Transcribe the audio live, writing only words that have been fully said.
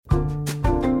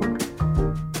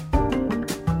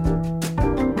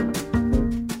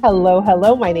Hello,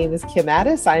 hello. My name is Kim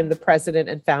Addis. I am the president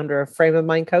and founder of Frame of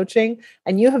Mind Coaching,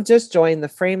 and you have just joined the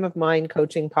Frame of Mind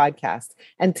Coaching podcast.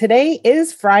 And today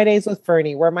is Fridays with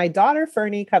Ferne, where my daughter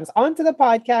Ferne comes onto the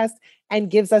podcast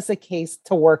and gives us a case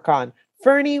to work on.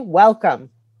 Ferne, welcome.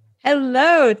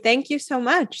 Hello. Thank you so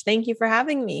much. Thank you for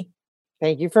having me.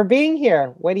 Thank you for being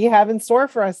here. What do you have in store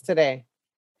for us today?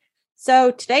 So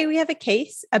today we have a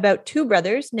case about two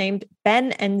brothers named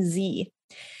Ben and Z.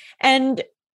 And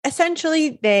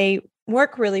essentially, they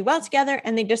work really well together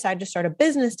and they decide to start a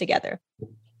business together.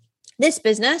 This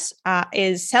business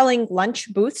is selling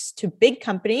lunch booths to big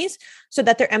companies so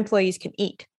that their employees can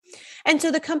eat. And so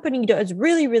the company does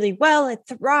really, really well. It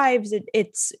thrives.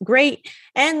 It's great.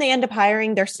 And they end up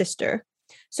hiring their sister.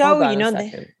 So,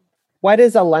 what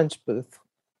is a lunch booth?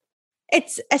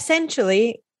 It's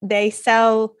essentially, they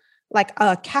sell like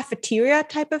a cafeteria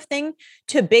type of thing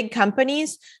to big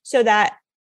companies so that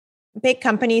big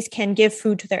companies can give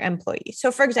food to their employees.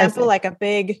 So for example, like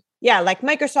like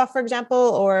Microsoft, for example,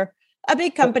 or a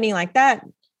big company like that.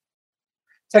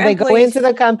 So they go into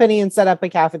the company and set up a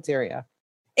cafeteria.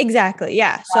 Exactly.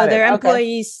 Yeah. So their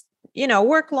employees,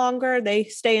 work longer, they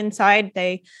stay inside,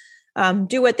 they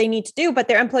do what they need to do, but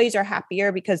their employees are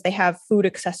happier because they have food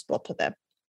accessible to them.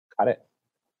 Got it.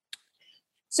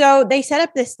 So they set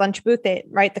up this lunch booth,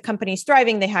 the company's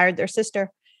thriving, they hired their sister,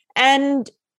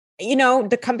 and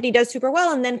the company does super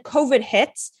well. And then COVID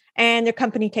hits and their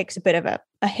company takes a bit of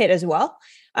a hit as well.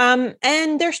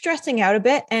 And they're stressing out a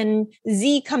bit. And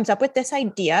Z comes up with this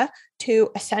idea to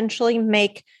essentially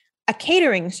make a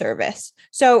catering service.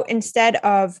 So instead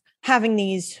of having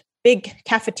these big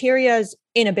cafeterias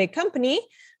in a big company,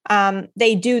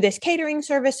 they do this catering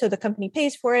service. So the company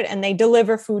pays for it and they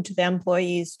deliver food to the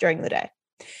employees during the day.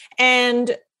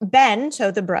 And Ben,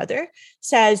 so the brother,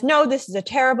 says, no, this is a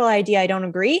terrible idea. I don't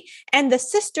agree. And the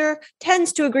sister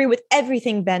tends to agree with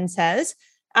everything Ben says.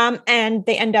 And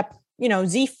they end up,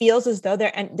 Z feels as though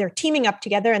they're teaming up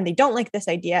together and they don't like this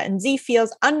idea. And Z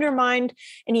feels undermined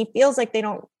and he feels like they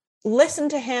don't listen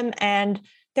to him and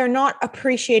they're not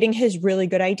appreciating his really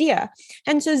good idea.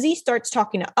 And so Z starts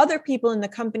talking to other people in the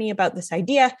company about this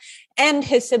idea, and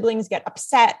his siblings get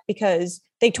upset because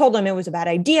they told him it was a bad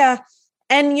idea.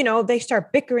 And, they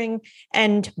start bickering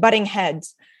and butting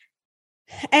heads.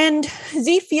 And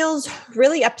Z feels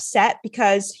really upset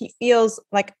because he feels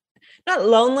like not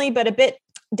lonely, but a bit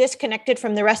disconnected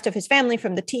from the rest of his family,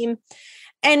 from the team.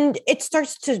 And it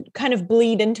starts to kind of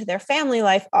bleed into their family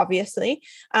life, obviously.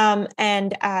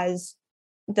 And as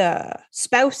the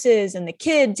spouses and the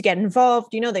kids get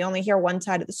involved, they only hear one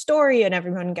side of the story and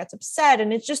everyone gets upset.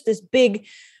 And it's just this big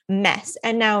mess.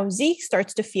 And now Z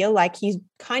starts to feel like he's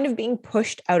kind of being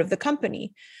pushed out of the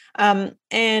company.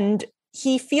 And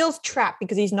he feels trapped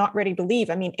because he's not ready to leave.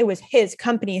 I mean, it was his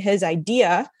company, his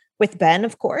idea with Ben,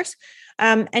 of course.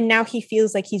 And now he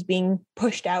feels like he's being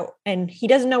pushed out and he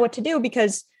doesn't know what to do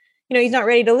because, he's not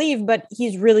ready to leave, but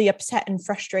he's really upset and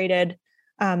frustrated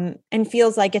and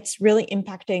feels like it's really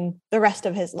impacting the rest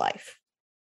of his life.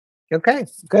 Okay,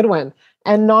 good one.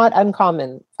 And not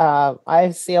uncommon.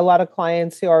 I see a lot of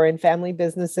clients who are in family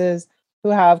businesses who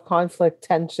have conflict,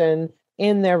 tension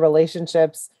in their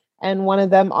relationships. And one of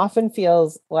them often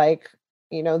feels like,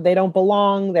 they don't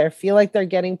belong. They feel like they're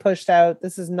getting pushed out.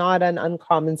 This is not an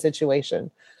uncommon situation.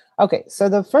 Okay, so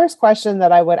the first question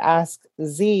that I would ask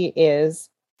Z is,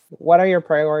 what are your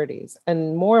priorities?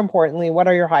 And more importantly, what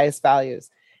are your highest values?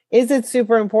 Is it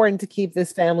super important to keep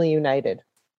this family united?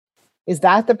 Is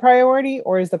that the priority,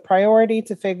 or is the priority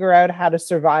to figure out how to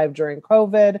survive during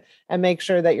COVID and make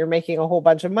sure that you're making a whole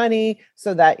bunch of money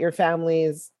so that your family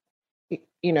is,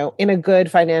 in a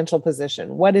good financial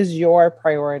position? What is your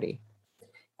priority?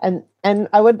 And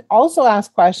I would also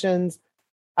ask questions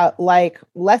like,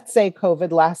 let's say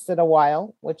COVID lasted a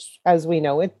while, which, as we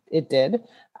know, it did.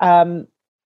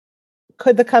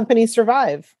 Could the company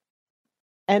survive?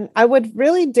 And I would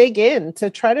really dig in to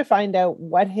try to find out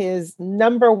what his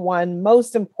number one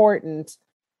most important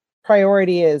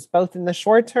priority is, both in the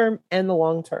short term and the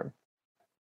long term.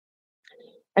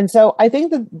 And so I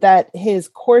think that his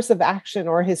course of action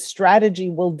or his strategy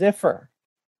will differ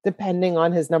depending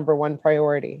on his number one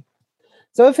priority.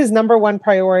 So if his number one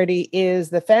priority is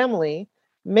the family,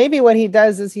 maybe what he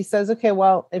does is he says, okay,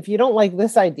 well, if you don't like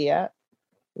this idea,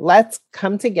 let's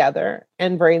come together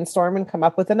and brainstorm and come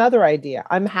up with another idea.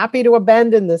 I'm happy to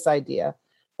abandon this idea,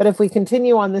 but if we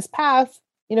continue on this path,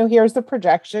 here's the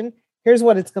projection. Here's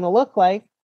what it's going to look like.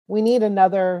 We need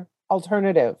another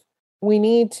alternative. We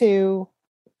need to,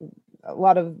 a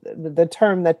lot of the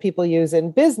term that people use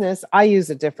in business, I use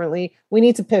it differently. We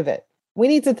need to pivot. We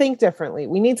need to think differently.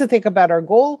 We need to think about our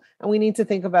goal and we need to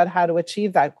think about how to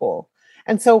achieve that goal.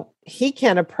 And so he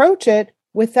can approach it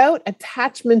without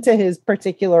attachment to his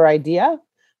particular idea,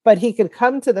 but he could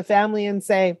come to the family and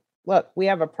say, look, we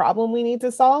have a problem we need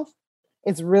to solve.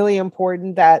 It's really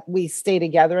important that we stay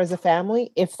together as a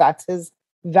family if that's his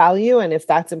value and if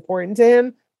that's important to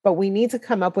him. But we need to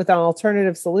come up with an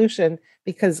alternative solution,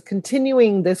 because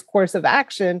continuing this course of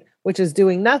action, which is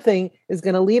doing nothing, is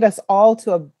going to lead us all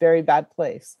to a very bad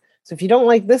place. So if you don't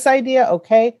like this idea,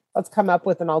 okay, let's come up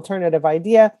with an alternative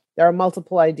idea. There are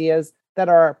multiple ideas that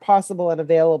are possible and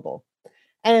available.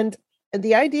 And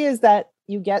the idea is that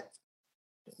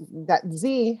that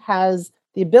Z has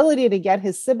the ability to get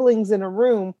his siblings in a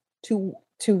room to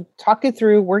talk it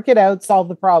through, work it out, solve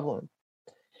the problem.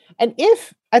 And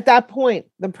if at that point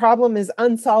the problem is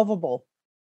unsolvable,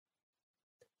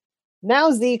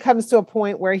 now Z comes to a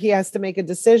point where he has to make a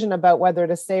decision about whether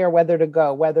to stay or whether to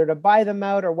go, whether to buy them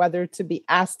out or whether to be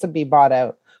asked to be bought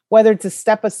out, whether to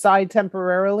step aside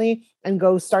temporarily and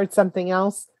go start something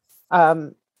else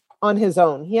on his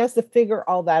own. He has to figure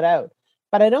all that out.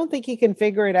 But I don't think he can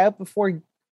figure it out before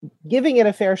giving it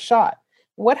a fair shot.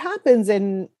 What happens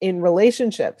in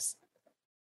relationships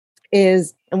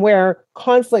is, and where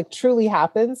conflict truly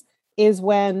happens, is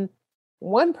when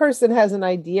one person has an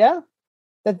idea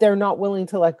that they're not willing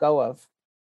to let go of,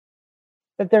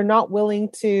 that they're not willing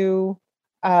to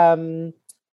abandon,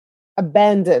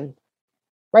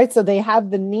 right? So they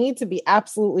have the need to be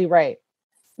absolutely right.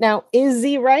 Now, is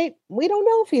he right? We don't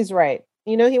know if he's right.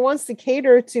 He wants to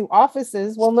cater to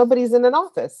offices. Well, nobody's in an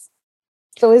office.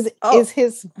 So is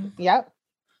his, yeah.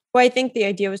 Well, I think the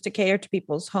idea was to cater to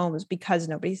people's homes because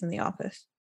nobody's in the office.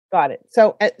 Got it.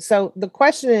 So the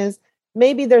question is,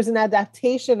 maybe there's an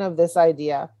adaptation of this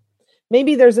idea.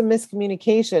 Maybe there's a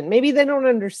miscommunication. Maybe they don't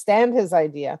understand his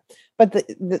idea. But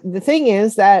the thing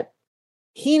is that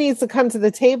he needs to come to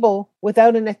the table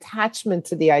without an attachment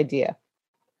to the idea,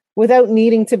 without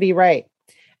needing to be right,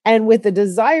 and with the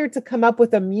desire to come up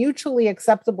with a mutually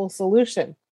acceptable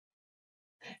solution.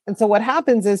 And so what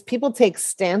happens is people take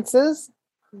stances,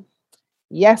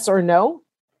 yes or no,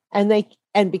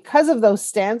 and because of those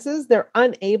stances, they're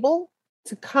unable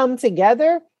to come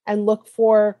together and look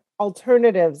for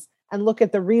alternatives and look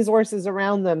at the resources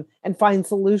around them and find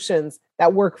solutions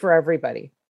that work for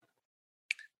everybody.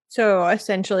 So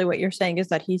essentially what you're saying is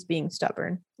that he's being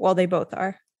stubborn. Well, they both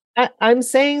are. I'm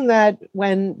saying that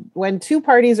when two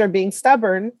parties are being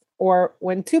stubborn, or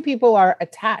when two people are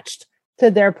attached to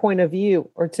their point of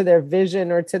view or to their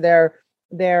vision or to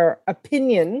their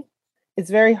opinion, it's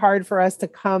very hard for us to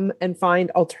come and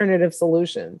find alternative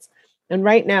solutions. And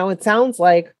right now it sounds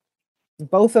like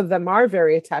both of them are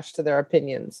very attached to their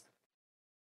opinions.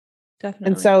 Definitely.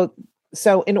 And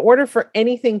so in order for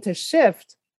anything to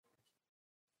shift,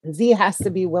 Z has to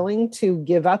be willing to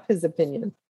give up his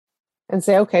opinion and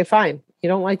say, okay, fine. You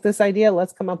don't like this idea.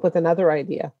 Let's come up with another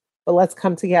idea, but let's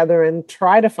come together and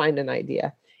try to find an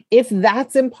idea. If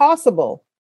that's impossible,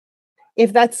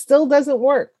 if that still doesn't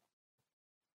work,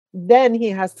 then he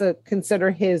has to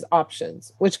consider his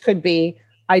options, which could be,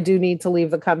 I do need to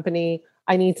leave the company.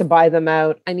 I need to buy them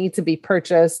out. I need to be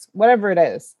purchased, whatever it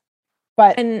is.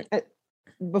 But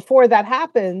before that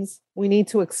happens, we need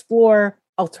to explore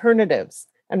alternatives.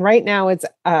 And right now it's,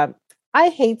 I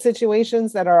hate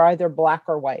situations that are either black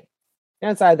or white.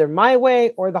 It's either my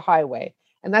way or the highway.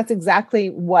 And that's exactly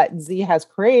what Z has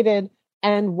created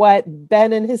and what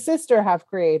Ben and his sister have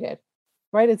created,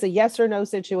 right? It's a yes or no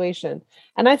situation.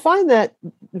 And I find that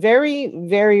very,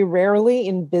 very rarely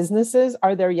in businesses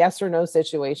are there yes or no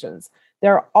situations.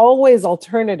 There are always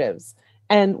alternatives.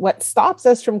 And what stops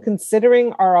us from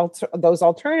considering those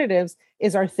alternatives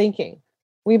is our thinking.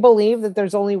 We believe that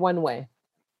there's only one way.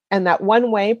 And that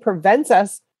one way prevents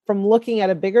us from looking at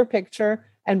a bigger picture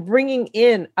and bringing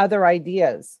in other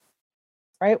ideas,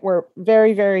 right? We're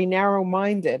very, very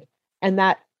narrow-minded, and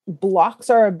that blocks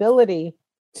our ability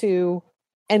to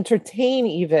entertain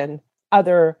even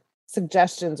other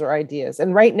suggestions or ideas.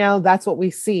 And right now, that's what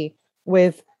we see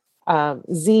with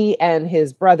Z and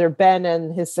his brother Ben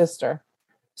and his sister.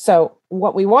 So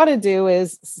what we want to do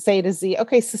is say to Z,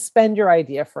 okay, suspend your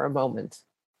idea for a moment.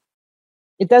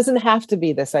 It doesn't have to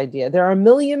be this idea. There are a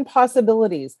million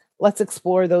possibilities. Let's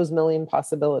explore those million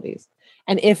possibilities.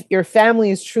 And if your family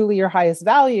is truly your highest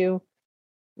value,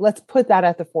 let's put that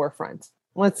at the forefront.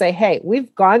 Let's say, hey,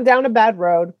 we've gone down a bad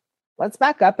road. Let's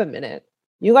back up a minute.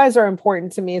 You guys are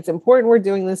important to me. It's important we're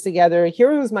doing this together.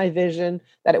 Here was my vision,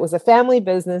 that it was a family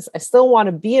business. I still want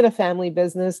to be in a family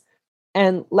business.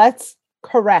 And let's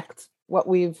correct what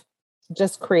we've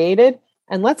just created.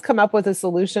 And let's come up with a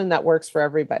solution that works for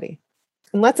everybody.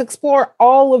 And let's explore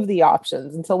all of the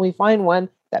options until we find one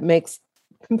that makes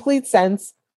complete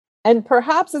sense And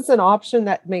perhaps it's an option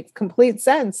that makes complete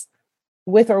sense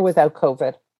with or without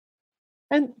COVID.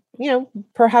 And,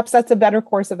 perhaps that's a better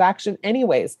course of action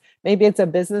anyways. Maybe it's a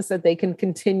business that they can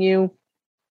continue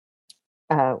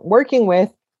working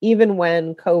with even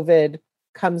when COVID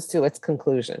comes to its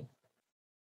conclusion.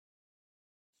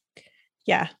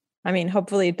 Yeah. I mean,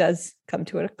 hopefully it does come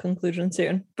to a conclusion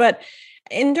soon. But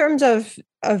in terms of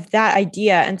that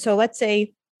idea, and so let's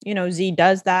say, Z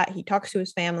does that. He talks to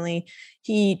his family.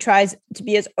 He tries to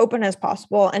be as open as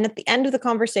possible. And at the end of the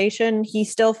conversation, he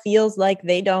still feels like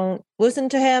they don't listen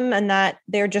to him and that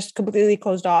they're just completely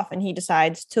closed off, and he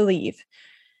decides to leave.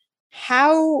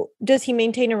 How does he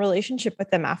maintain a relationship with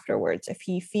them afterwards if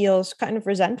he feels kind of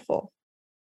resentful?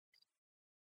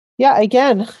 Yeah,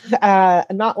 again,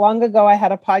 not long ago, I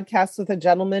had a podcast with a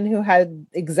gentleman who had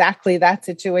exactly that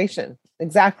situation,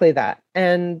 exactly that.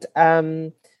 And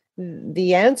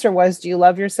the answer was, do you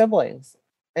love your siblings?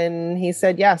 And he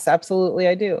said, yes, absolutely,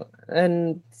 I do.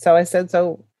 And so I said,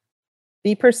 so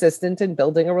be persistent in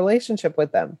building a relationship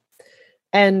with them.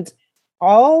 And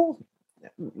all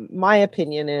my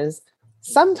opinion is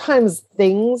sometimes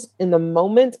things in the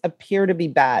moment appear to be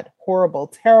bad, horrible,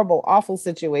 terrible, awful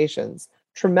situations,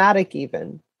 traumatic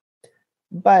even.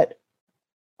 But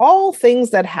all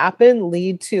things that happen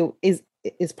lead to is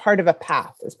part of a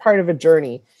path, is part of a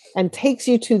journey, and takes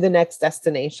you to the next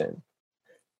destination.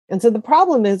 And so the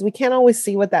problem is we can't always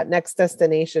see what that next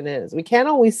destination is. We can't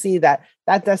always see that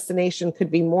that destination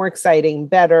could be more exciting,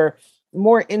 better,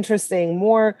 more interesting,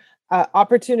 more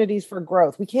opportunities for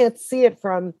growth. We can't see it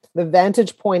from the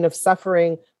vantage point of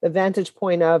suffering, the vantage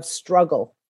point of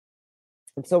struggle.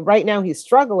 And so right now he's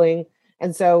struggling.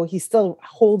 And so he still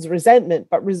holds resentment,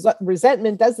 but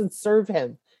resentment doesn't serve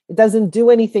him. It doesn't do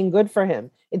anything good for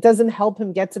him. It doesn't help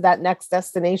him get to that next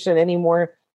destination any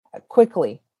more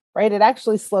quickly, right? It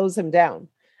actually slows him down.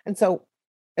 And so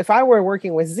if I were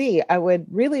working with Z, I would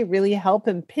really, really help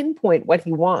him pinpoint what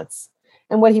he wants.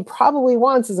 And what he probably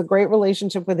wants is a great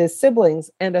relationship with his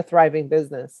siblings and a thriving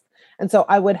business. And so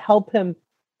I would help him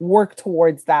work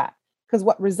towards that. Because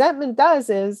what resentment does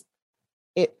is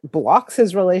it blocks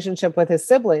his relationship with his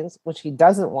siblings, which he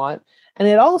doesn't want. And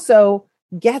it also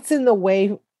gets in the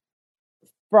way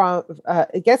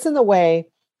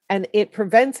and it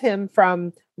prevents him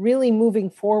from really moving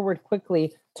forward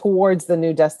quickly towards the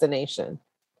new destination,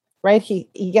 right? He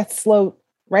gets slow,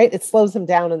 right? It slows him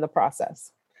down in the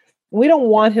process. We don't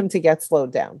want him to get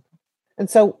slowed down. And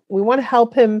so we want to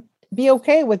help him be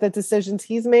okay with the decisions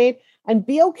he's made and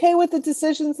be okay with the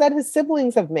decisions that his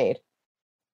siblings have made.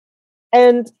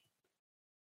 And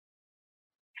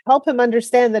help him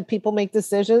understand that people make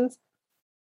decisions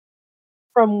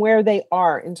from where they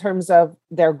are in terms of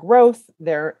their growth,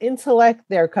 their intellect,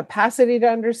 their capacity to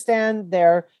understand,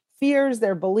 their fears,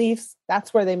 their beliefs.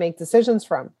 That's where they make decisions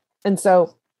from. And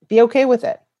so be okay with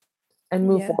it and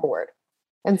move forward.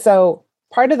 And so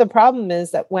part of the problem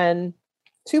is that when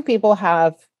two people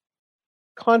have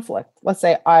conflict, let's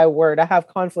say I were to have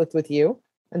conflict with you,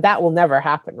 and that will never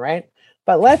happen, right?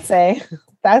 But let's say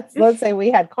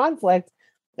we had conflict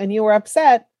and you were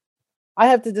upset. I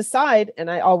have to decide,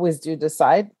 and I always do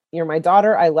decide, you're my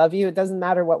daughter, I love you. It doesn't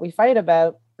matter what we fight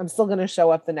about. I'm still going to show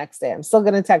up the next day. I'm still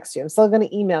going to text you. I'm still going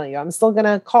to email you. I'm still going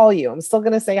to call you. I'm still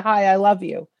going to say, hi, I love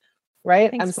you. Right.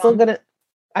 Thanks, I'm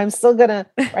still going to,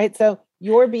 right. So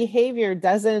your behavior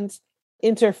doesn't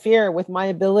interfere with my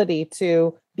ability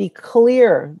to be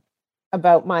clear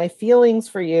about my feelings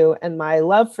for you and my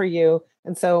love for you.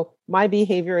 And so my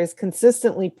behavior is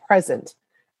consistently present.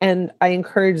 And I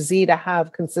encourage Z to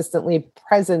have consistently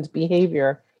present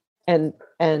behavior and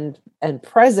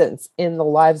presence in the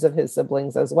lives of his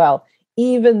siblings as well,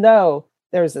 even though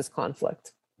there's this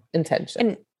conflict and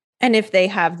tension. And if they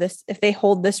have this, if they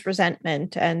hold this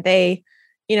resentment and they,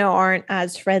 aren't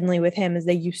as friendly with him as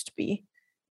they used to be,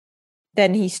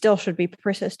 then he still should be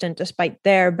persistent despite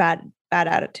their bad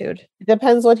attitude. It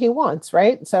depends what he wants,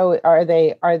 right? So are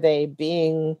they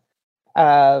being,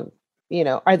 are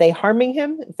they harming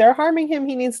him? If they're harming him,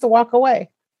 he needs to walk away.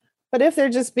 But if they're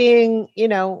just being,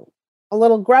 a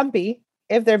little grumpy,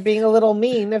 if they're being a little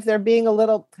mean, if they're being a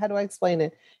little, how do I explain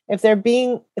it? If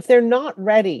they're not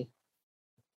ready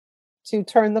to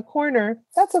turn the corner,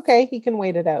 that's okay. He can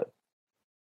wait it out.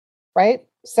 Right?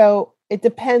 So it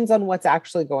depends on what's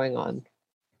actually going on.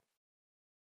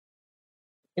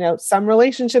 Some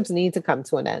relationships need to come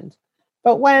to an end.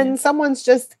 But when someone's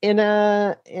just in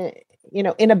a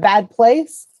bad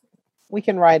place, we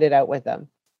can ride it out with them.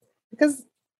 Because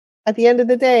at the end of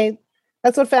the day,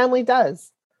 that's what family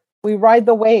does. We ride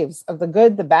the waves of the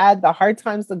good, the bad, the hard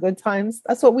times, the good times.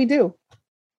 That's what we do.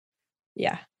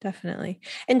 Yeah, definitely.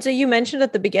 And so you mentioned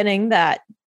at the beginning that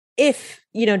if,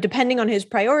 depending on his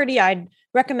priority, I'd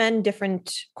recommend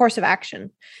different course of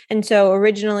action. And so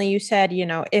originally you said,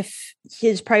 if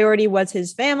his priority was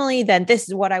his family, then this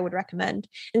is what I would recommend.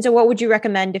 And so what would you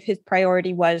recommend if his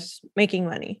priority was making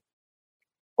money?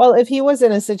 Well, if he was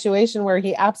in a situation where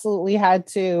he absolutely had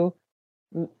to,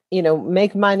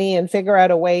 make money and figure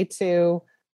out a way to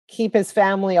keep his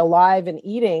family alive and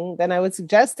eating, then I would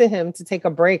suggest to him to take a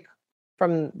break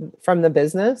from the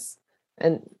business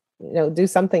and do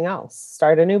something else,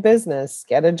 start a new business,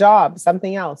 get a job,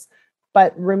 something else,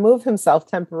 but remove himself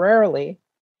temporarily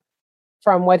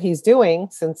from what he's doing,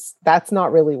 since that's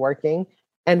not really working,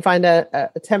 and find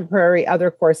a temporary other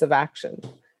course of action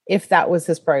if that was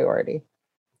his priority.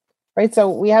 Right? So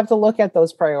we have to look at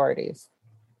those priorities.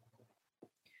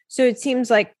 So it seems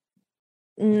like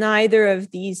neither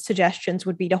of these suggestions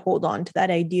would be to hold on to that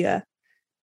idea.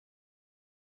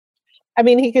 I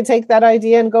mean, he could take that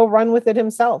idea and go run with it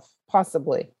himself,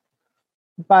 possibly.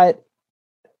 But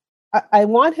I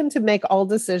want him to make all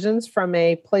decisions from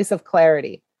a place of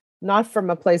clarity, not from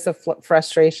a place of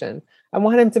frustration. I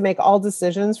want him to make all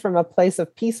decisions from a place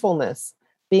of peacefulness,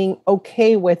 being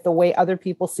okay with the way other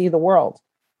people see the world.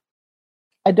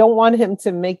 I don't want him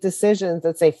to make decisions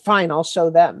that say, fine, I'll show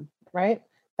them, right?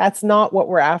 That's not what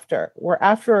we're after. We're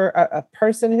after a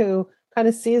person who kind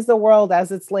of sees the world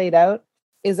as it's laid out,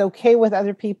 is okay with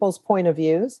other people's point of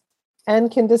views, and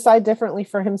can decide differently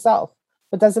for himself,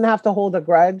 but doesn't have to hold a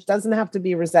grudge, doesn't have to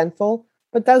be resentful,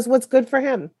 but does what's good for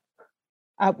him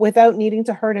without needing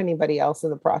to hurt anybody else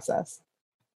in the process.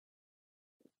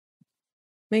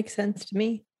 Makes sense to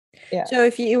me. Yeah. So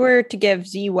if you were to give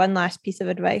Z one last piece of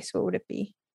advice, what would it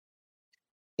be?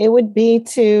 It would be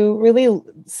to really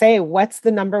say, what's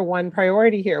the number one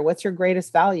priority here? What's your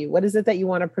greatest value? What is it that you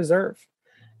want to preserve?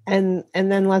 And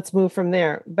then let's move from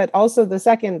there. But also the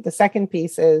second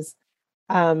piece is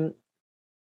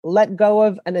let go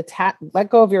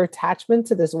of your attachment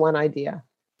to this one idea.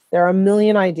 There are a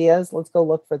million ideas. Let's go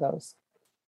look for those.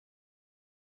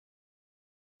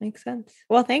 Makes sense.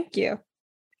 Well, thank you.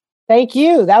 Thank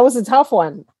you. That was a tough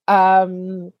one.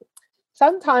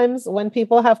 Sometimes when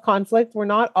people have conflict, we're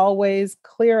not always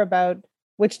clear about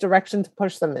which direction to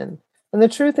push them in. And the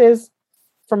truth is,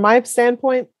 from my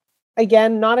standpoint,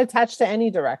 again, not attached to any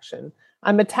direction.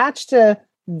 I'm attached to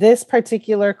this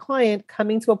particular client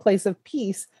coming to a place of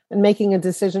peace and making a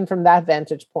decision from that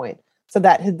vantage point, so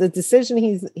that the decision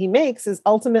he makes is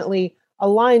ultimately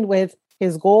aligned with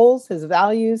his goals, his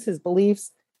values, his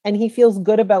beliefs, and he feels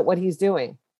good about what he's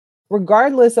doing,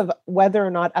 regardless of whether or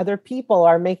not other people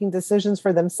are making decisions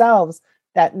for themselves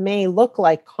that may look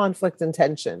like conflict and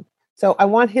tension. So I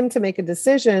want him to make a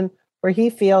decision where he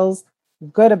feels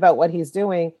good about what he's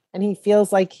doing, and he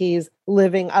feels like he's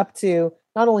living up to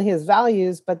not only his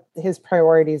values, but his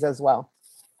priorities as well.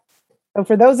 So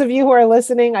for those of you who are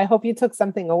listening, I hope you took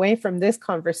something away from this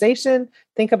conversation.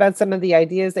 Think about some of the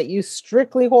ideas that you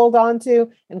strictly hold on to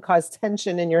and cause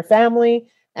tension in your family,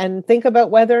 and think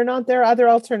about whether or not there are other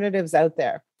alternatives out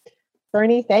there.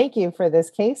 Ferne, thank you for this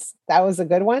case. That was a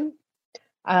good one.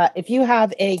 If you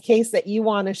have a case that you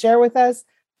want to share with us,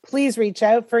 please reach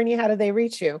out. Ferne, how do they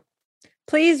reach you?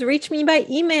 Please reach me by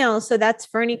email. So that's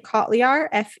Ferne Kotlyar,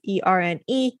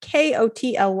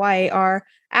 FerneKotlyar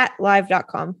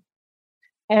 @live.com.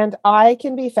 And I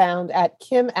can be found at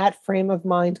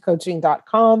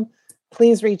kim@frameofmindcoaching.com.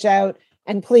 Please reach out,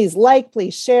 and please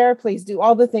please share, please do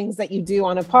all the things that you do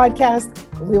on a podcast.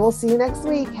 We will see you next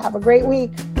week. Have a great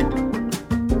week.